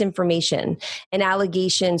because of this information, an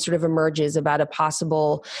allegation sort of emerges about a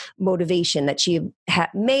possible motivation that she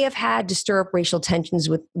may have had to stir up racial tensions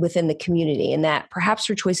within the community, and that perhaps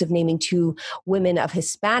her choice of naming two women of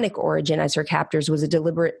Hispanic origin as her captors was a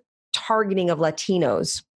deliberate targeting of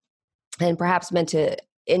Latinos and perhaps meant to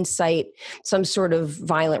incite some sort of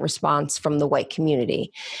violent response from the white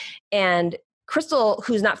community. And Crystal,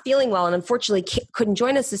 who's not feeling well and unfortunately couldn't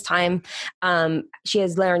join us this time, she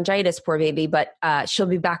has laryngitis, poor baby, but she'll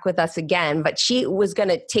be back with us again. But she was going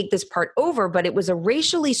to take this part over, but it was a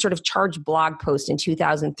racially sort of charged blog post in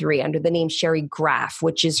 2003 under the name Sherry Graff,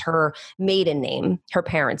 which is her maiden name, her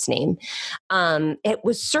parents' name. It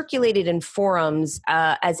was circulated in forums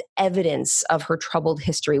as evidence of her troubled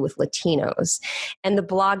history with Latinos. And the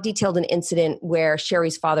blog detailed an incident where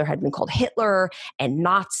Sherry's father had been called Hitler and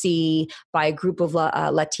Nazi by a group of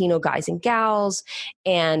Latino guys and gals.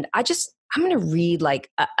 And I'm going to read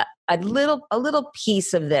like a little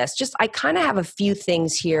piece of this. I kind of have a few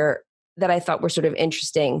things here that I thought were sort of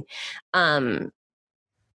interesting.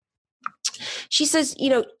 She says,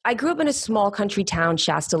 I grew up in a small country town,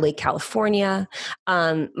 Shasta Lake, California.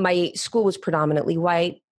 My school was predominantly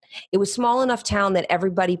white. It was a small enough town that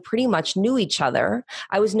everybody pretty much knew each other.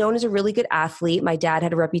 I was known as a really good athlete. My dad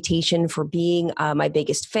had a reputation for being my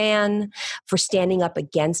biggest fan, for standing up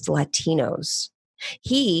against Latinos.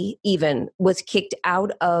 He even was kicked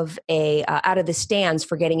out of the stands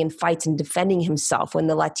for getting in fights and defending himself when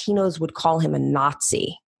the Latinos would call him a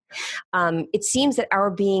Nazi. It seems that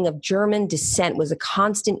our being of German descent was a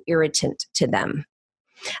constant irritant to them.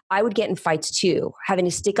 I would get in fights too, having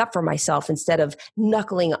to stick up for myself instead of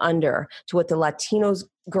knuckling under to what the Latinos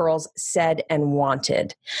girls said and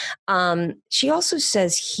wanted. She also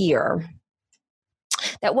says here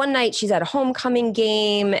that one night she's at a homecoming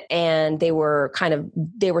game and they were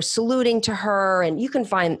saluting to her, and you can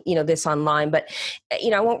find, this online, but,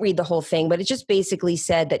 I won't read the whole thing, but it just basically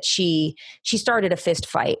said that she started a fist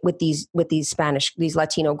fight with these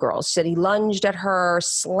Latino girls. Said he lunged at her,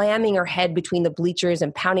 slamming her head between the bleachers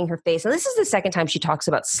and pounding her face. And this is the second time she talks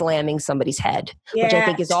about slamming somebody's head, which I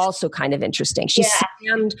think is also kind of interesting. She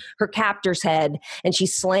slammed her captor's head, and she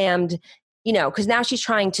slammed, because now she's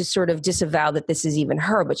trying to sort of disavow that this is even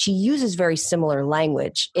her, but she uses very similar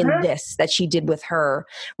language in this that she did with her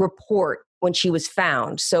report when she was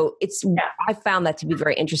found. So I found that to be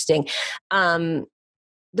very interesting. The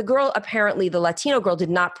girl, apparently the Latino girl, did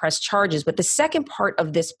not press charges, but the second part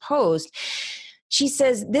of this post, she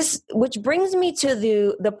says this, which brings me to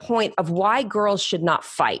the point of why girls should not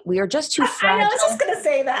fight. We are just too fragile. I was just going to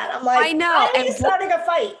say that. I'm like, I know. Why are you starting a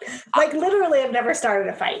fight? Like, literally, I've never started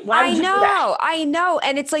a fight. Why would you do that? I know.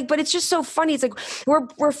 And it's like, but it's just so funny. It's like,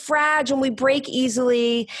 we're fragile and we break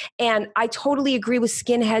easily. And I totally agree with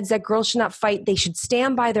skinheads that girls should not fight. They should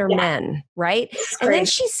stand by their men, right? And then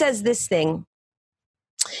she says this thing.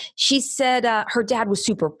 She said her dad was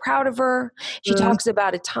super proud of her. She talks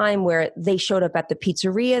about a time where they showed up at the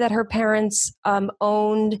pizzeria that her parents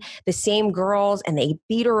owned, the same girls, and they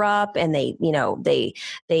beat her up, and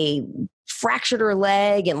they fractured her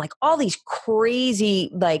leg, and like all these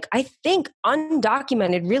crazy, like I think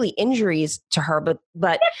undocumented really injuries to her.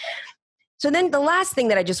 But so then the last thing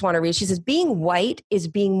that I just want to read, she says, being white is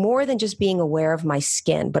being more than just being aware of my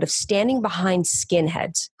skin, but of standing behind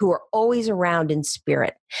skinheads who are always around in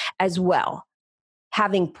spirit as well,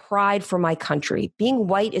 having pride for my country. Being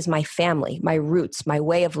white is my family, my roots, my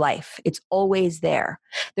way of life. It's always there.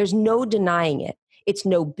 There's no denying it. It's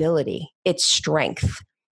nobility. It's strength.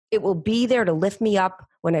 It will be there to lift me up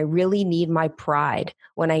when I really need my pride,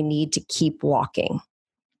 when I need to keep walking.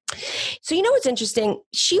 So, what's interesting?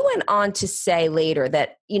 She went on to say later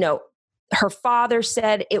that, her father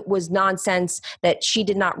said it was nonsense, that she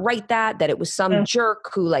did not write that it was some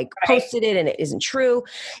jerk who posted it and it isn't true.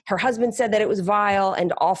 Her husband said that it was vile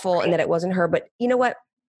and awful and that it wasn't her. But you know what?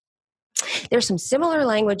 There's some similar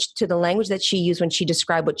language to the language that she used when she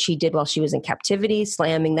described what she did while she was in captivity,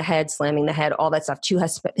 slamming the head, all that stuff. 2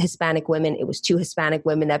 Hispanic women. It was 2 Hispanic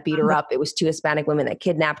women that beat her up. It was 2 Hispanic women that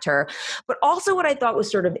kidnapped her. But also what I thought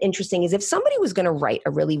was sort of interesting is if somebody was going to write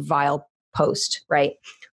a really vile post, right,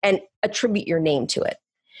 and attribute your name to it,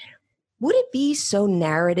 would it be so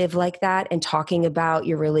narrative like that and talking about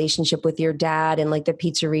your relationship with your dad and like the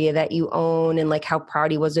pizzeria that you own and like how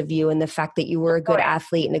proud he was of you and the fact that you were a good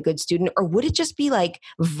athlete and a good student? Or would it just be like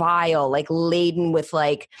vile, like laden with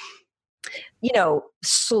like,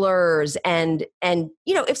 slurs and,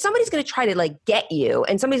 if somebody's going to try to like get you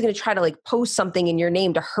and somebody's going to try to like post something in your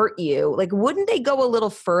name to hurt you, like, wouldn't they go a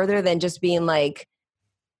little further than just being like,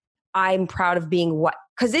 I'm proud of being what?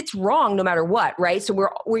 Because it's wrong no matter what, right? So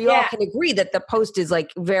we all can agree that the post is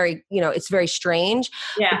like very, it's very strange.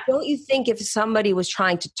 Yeah. But don't you think if somebody was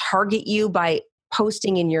trying to target you by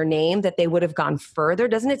posting in your name that they would have gone further?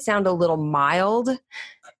 Doesn't it sound a little mild?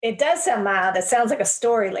 It does sound mild. It sounds like a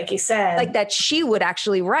story, like you said. Like that she would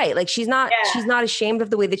actually write. Like she's not ashamed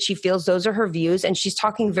of the way that she feels. Those are her views. And she's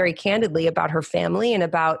talking very candidly about her family and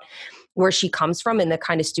about where she comes from and the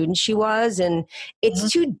kind of student she was. And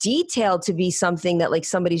it's too detailed to be something that like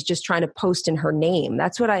somebody's just trying to post in her name.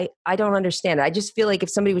 That's what I don't understand. I just feel like if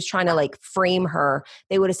somebody was trying to like frame her,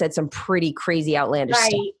 they would have said some pretty crazy outlandish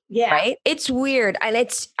stuff. Yeah. Right. It's weird. And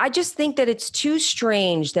I just think that it's too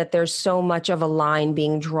strange that there's so much of a line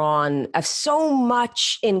being drawn of so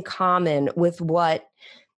much in common with what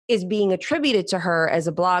is being attributed to her as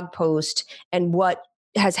a blog post and what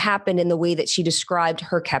has happened in the way that she described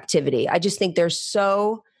her captivity. I just think they're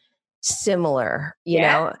so similar, you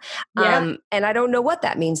know? And I don't know what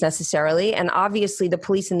that means necessarily. And obviously the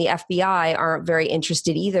police and the FBI aren't very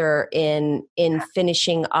interested either in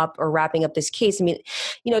finishing up or wrapping up this case. I mean,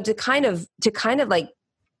 to kind of like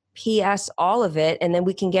PS all of it, and then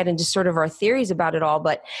we can get into sort of our theories about it all.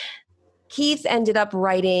 But Keith ended up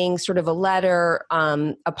writing sort of a letter,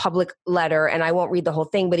 a public letter, and I won't read the whole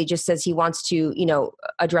thing, but he just says he wants to,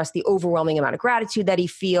 address the overwhelming amount of gratitude that he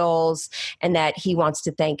feels, and that he wants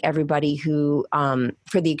to thank everybody who,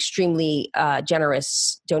 for the extremely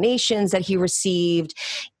generous donations that he received.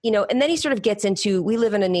 And then he sort of gets into, we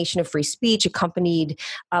live in a nation of free speech accompanied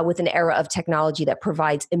with an era of technology that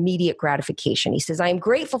provides immediate gratification. He says, I am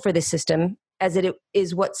grateful for this system, as it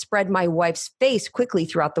is what spread my wife's face quickly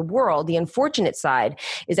throughout the world. The unfortunate side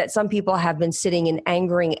is that some people have been sitting in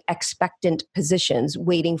angering, expectant positions,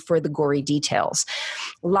 waiting for the gory details.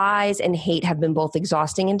 Lies and hate have been both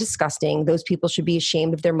exhausting and disgusting. Those people should be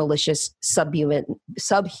ashamed of their malicious, subhuman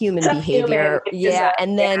behavior. Yeah.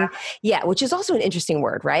 And then, which is also an interesting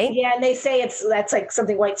word, right? Yeah. And they say that's like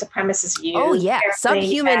something white supremacists use. Oh, yeah.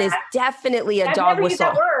 Subhuman is definitely a dog whistle. Used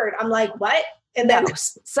that word. I'm like, what? And then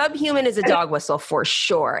subhuman is a dog whistle for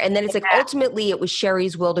sure. And then it's like, ultimately it was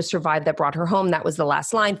Sherry's will to survive that brought her home. That was the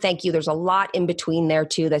last line. Thank you. There's a lot in between there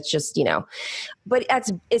too. That's just, but that's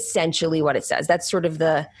essentially what it says. That's sort of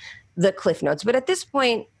the cliff notes. But at this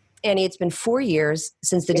point, Annie, it's been 4 years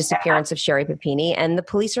since the disappearance of Sherry Papini, and the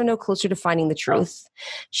police are no closer to finding the truth.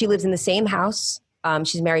 She lives in the same house.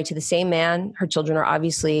 She's married to the same man. Her children are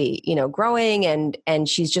obviously, growing, and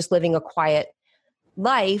she's just living a quiet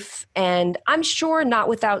life, and I'm sure not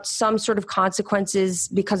without some sort of consequences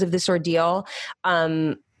because of this ordeal.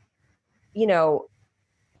 I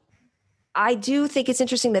do think it's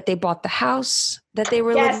interesting that they bought the house that they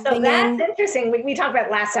were living in. So that's interesting. We talked about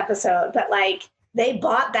last episode, but like they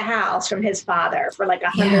bought the house from his father for like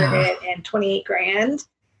 $128,000.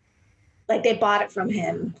 Like they bought it from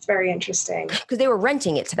him. It's very interesting. Because they were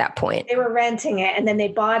renting it to that point. They were renting it, and then they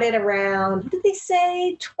bought it around, what did they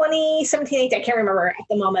say? 2017, 18, I can't remember at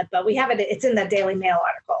the moment, but we have it. It's in the Daily Mail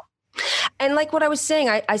article. And like what I was saying,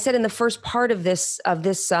 I said in the first part of this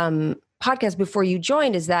podcast before you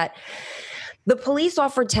joined, is that the police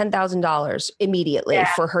offered $10,000 immediately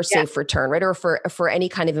for her safe return, right? Or for any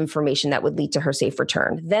kind of information that would lead to her safe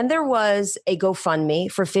return. Then there was a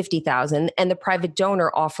GoFundMe for $50,000, and the private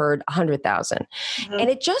donor offered $100,000. Mm-hmm. And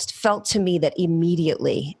it just felt to me that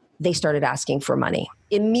immediately they started asking for money.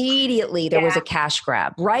 Immediately there was a cash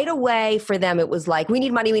grab. Right away for them, it was like, we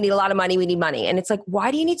need money. We need a lot of money. We need money. And it's like,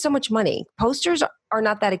 why do you need so much money? Posters are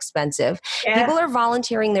not that expensive. Yeah. People are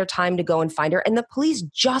volunteering their time to go and find her. And the police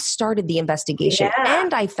just started the investigation. Yeah.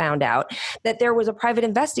 And I found out that there was a private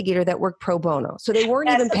investigator that worked pro bono. So they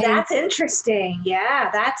weren't even paying. That's interesting.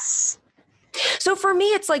 Yeah, So for me,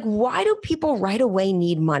 it's like, why do people right away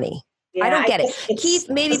need money? Yeah, I don't get it. Keith,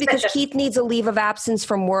 maybe because Keith needs a leave of absence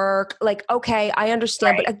from work. Like, okay, I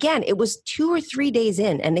understand. Right. But again, it was 2 or 3 days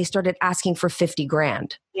in and they started asking for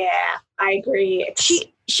 $50,000. Yeah, I agree.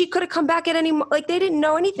 She could have come back at any, like they didn't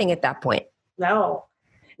know anything at that point. No.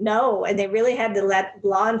 And they really had to let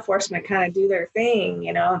law enforcement kind of do their thing,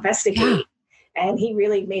 investigate. Yeah. And he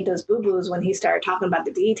really made those boo-boos when he started talking about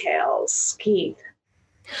the details, Keith.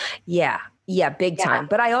 Yeah, big time.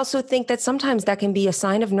 But I also think that sometimes that can be a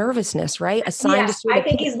sign of nervousness, right? A sign to sort of. I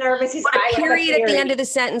think he's nervous. He's a period at the end of the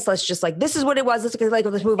sentence. Let's just like, this is what it was. Let's move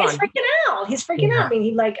on. He's freaking out. I mean,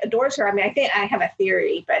 he like adores her. I mean, I think I have a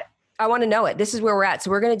theory, but I want to know it. This is where we're at.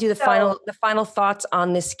 So we're going to do the final thoughts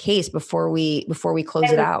on this case before we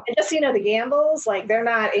close it out. And just so you know, the Gambles, like they're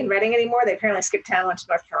not in Reading anymore. They apparently skipped town, went to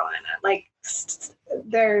North Carolina. Like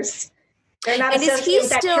they're not associated with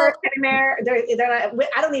that church anymore. They're not.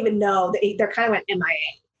 I don't even know. They're kind of went MIA.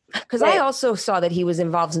 Because I also saw that he was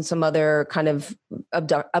involved in some other kind of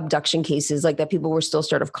abduction cases, like that people were still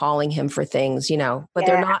sort of calling him for things, but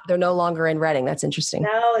they're no longer in Reading. That's interesting.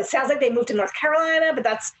 No, it sounds like they moved to North Carolina, but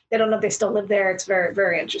they don't know if they still live there. It's very,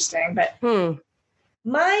 very interesting. But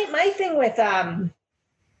my thing with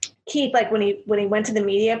Keith, like when he went to the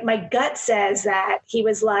media, my gut says that he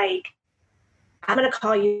was like, I'm going to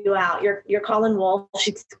call you out. You're calling Wolf.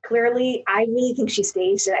 She's clearly, I really think she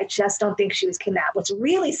staged it. I just don't think she was kidnapped. What's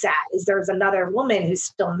really sad is there's another woman who's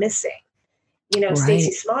still missing, right.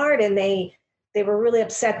 Stacey Smart. And they were really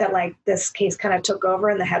upset that like this case kind of took over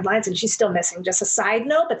in the headlines and she's still missing. Just a side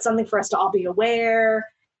note, but something for us to all be aware,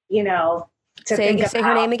 to say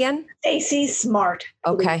her name again. Stacey Smart.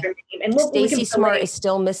 Okay. And Stacey Smart is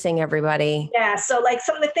still missing, everybody. Yeah. So like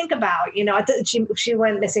something to think about, she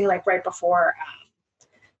went missing like right before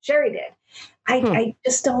Sherry did. I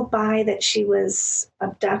just don't buy that she was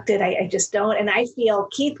abducted. I just don't. And I feel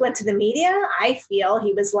Keith went to the media. I feel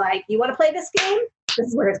he was like, you want to play this game? This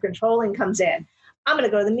is where his controlling comes in. I'm going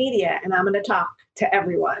to go to the media and I'm going to talk to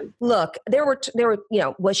everyone. Look, there were,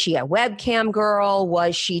 was she a webcam girl?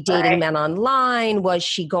 Was she dating men online? Was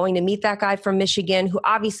she going to meet that guy from Michigan who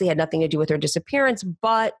obviously had nothing to do with her disappearance?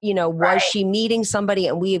 But, was she meeting somebody?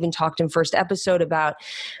 And we even talked in first episode about,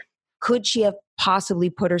 could she have possibly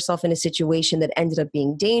put herself in a situation that ended up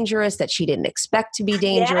being dangerous, that she didn't expect to be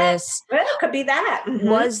dangerous? Yeah, it could be that. Mm-hmm.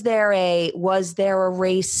 Was there a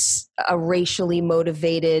racially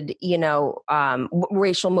motivated,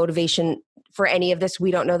 racial motivation for any of this? We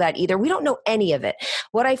don't know that either. We don't know any of it.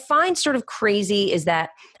 What I find sort of crazy is that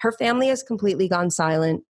her family has completely gone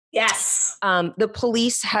silent. Yes. The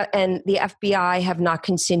police and the FBI have not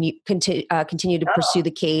continued to pursue the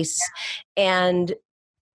case. And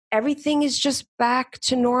everything is just back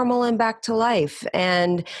to normal and back to life.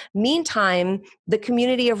 And meantime, the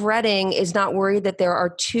community of Reading is not worried that there are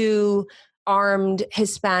 2 armed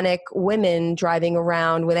Hispanic women driving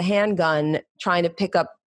around with a handgun trying to pick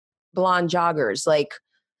up blonde joggers. Like,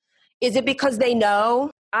 is it because they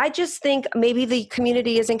know? I just think maybe the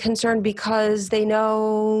community isn't concerned because they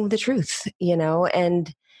know the truth,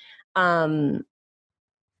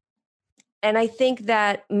 and I think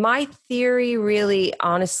that my theory really,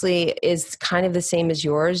 honestly, is kind of the same as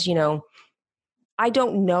yours. I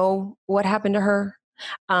don't know what happened to her.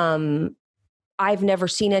 I've never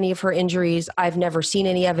seen any of her injuries. I've never seen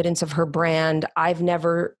any evidence of her brand. I've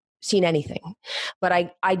never seen anything. But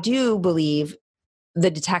I do believe the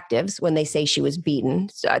detectives when they say she was beaten.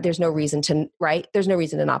 So there's no reason to, right? There's no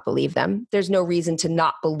reason to not believe them. There's no reason to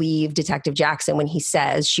not believe Detective Jackson when he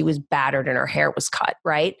says she was battered and her hair was cut,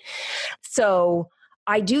 right? So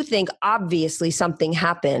I do think obviously something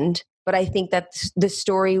happened, but I think that the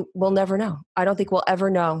story we'll never know. I don't think we'll ever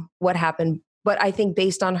know what happened. But I think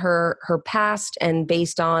based on her past and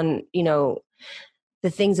based on, the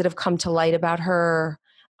things that have come to light about her,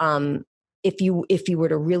 if you were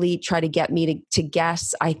to really try to get me to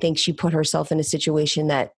guess, I think she put herself in a situation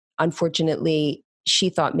that unfortunately she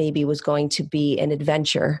thought maybe was going to be an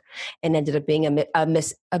adventure and ended up being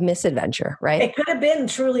a misadventure, right? It could have been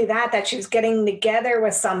truly that she was getting together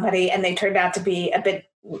with somebody and they turned out to be a bit,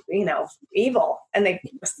 evil, and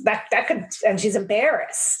that could, and she's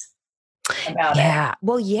embarrassed about it. Yeah.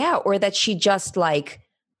 Well, yeah. Or that she just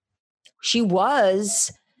she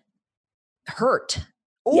was hurt.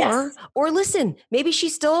 Or listen, maybe she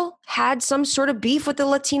still had some sort of beef with the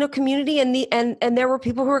Latino community and there were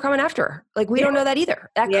people who were coming after her. We don't know that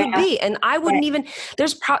either. That could be. And I wouldn't even,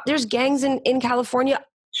 there's gangs in California.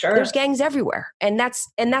 Sure. There's gangs everywhere. And that's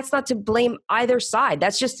not to blame either side.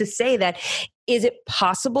 That's just to say that, is it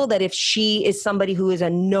possible that if she is somebody who is a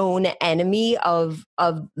known enemy of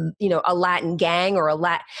a Latin gang or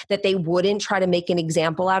that they wouldn't try to make an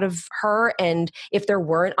example out of her? And if there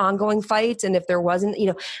weren't ongoing fights and if there wasn't,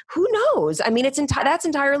 who knows? I mean, that's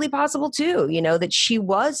entirely possible too, that she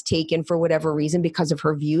was taken for whatever reason because of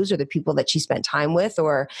her views or the people that she spent time with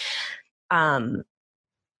or,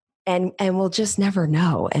 and we'll just never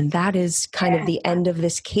know. And that is kind of the end of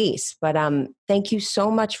this case. But thank you so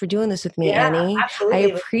much for doing this with me, Annie. Absolutely.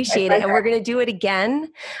 I appreciate it. And we're going to do it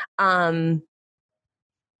again.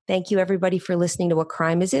 Thank you, everybody, for listening to What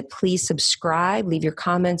Crime Is It? Please subscribe, leave your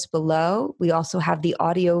comments below. We also have the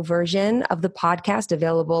audio version of the podcast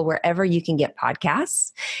available wherever you can get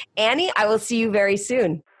podcasts. Annie, I will see you very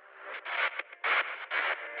soon.